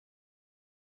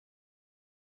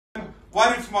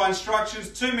Waiting for my instructions,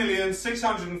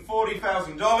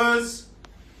 $2,640,000.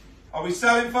 Are we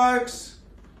selling, folks?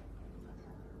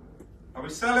 Are we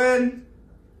selling?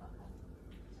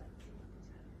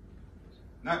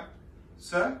 No.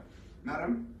 Sir?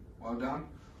 Madam? Well done.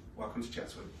 Welcome to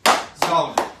Chatswood.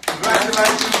 Sold.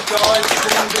 Congratulations, guys.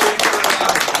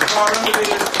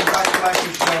 Congratulations,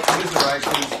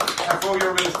 commiserations. And for all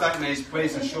your real estate needs,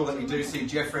 please ensure that you do see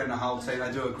Jeffrey and the whole team.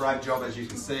 They do a great job, as you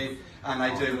can see, and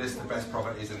they do list the best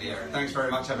properties in the area. Thanks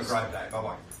very much. Have a great day.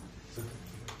 Bye-bye.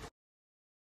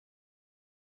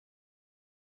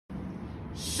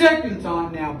 Second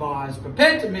time now, buyers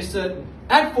prepared to miss it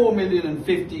at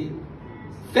 $4,050,000.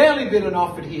 Fairly bid and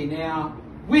offered here now,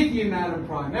 with you, madam,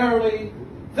 primarily.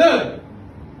 Third,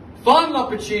 final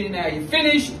opportunity now. You're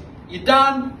finished, you're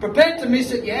done, prepared to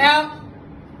miss it, you're out.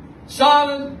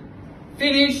 Silent,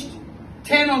 finished,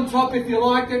 10 on top if you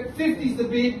like it, 50's the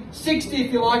bid, 60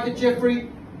 if you like it, Jeffrey.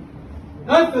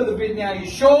 No further bid now, you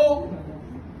sure?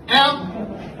 Out.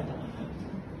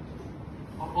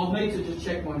 I'll need to just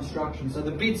check my instructions. So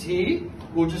the bid's here,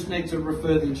 we'll just need to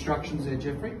refer the instructions there,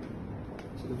 Jeffrey,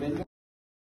 to the vendor.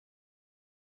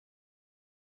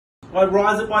 I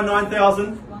rise it by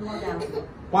 9,000.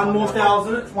 One more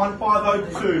thousand, it's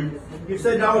 1,502. You've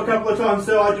said no a couple of times,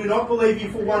 sir. I do not believe you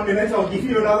for 1 minute. I'll give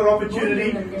you another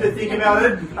opportunity to think about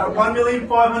it. At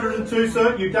 1,502,000,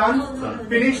 sir, you done?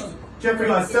 Finished? Jeffrey,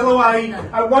 I sell away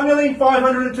at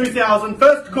 1,502,000.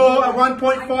 First call at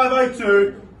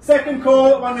 1.502. Second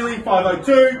call at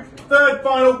 1,502,000. Third,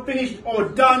 final, finished or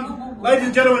done. Ladies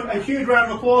and gentlemen, a huge round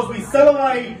of applause. We sell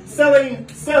away, selling.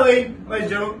 Ladies and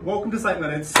gentlemen, welcome to St.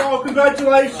 Leonard's. So,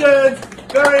 congratulations.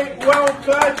 Very well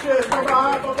purchased on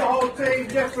behalf of the whole team.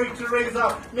 Jeffrey,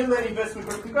 Teresa, Midland Investment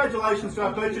Group. Congratulations to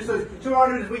our purchasers. To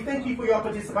our owners, we thank you for your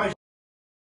participation.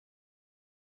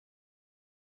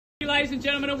 Ladies and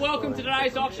gentlemen, and welcome to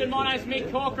today's auction. My name's Mick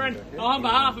Corcoran. On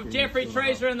behalf of Jeffrey,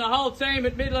 Teresa and the whole team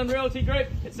at Midland Realty Group,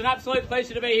 it's an absolute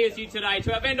pleasure to be here with you today.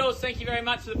 To our vendors, thank you very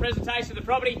much for the presentation of the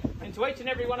property, and to each and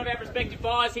every one of our respective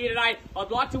buyers here today,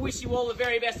 I'd like to wish you all the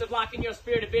very best of luck in your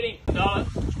spirit of bidding. So,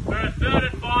 for a third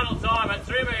and final time at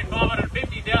 $3,550,000.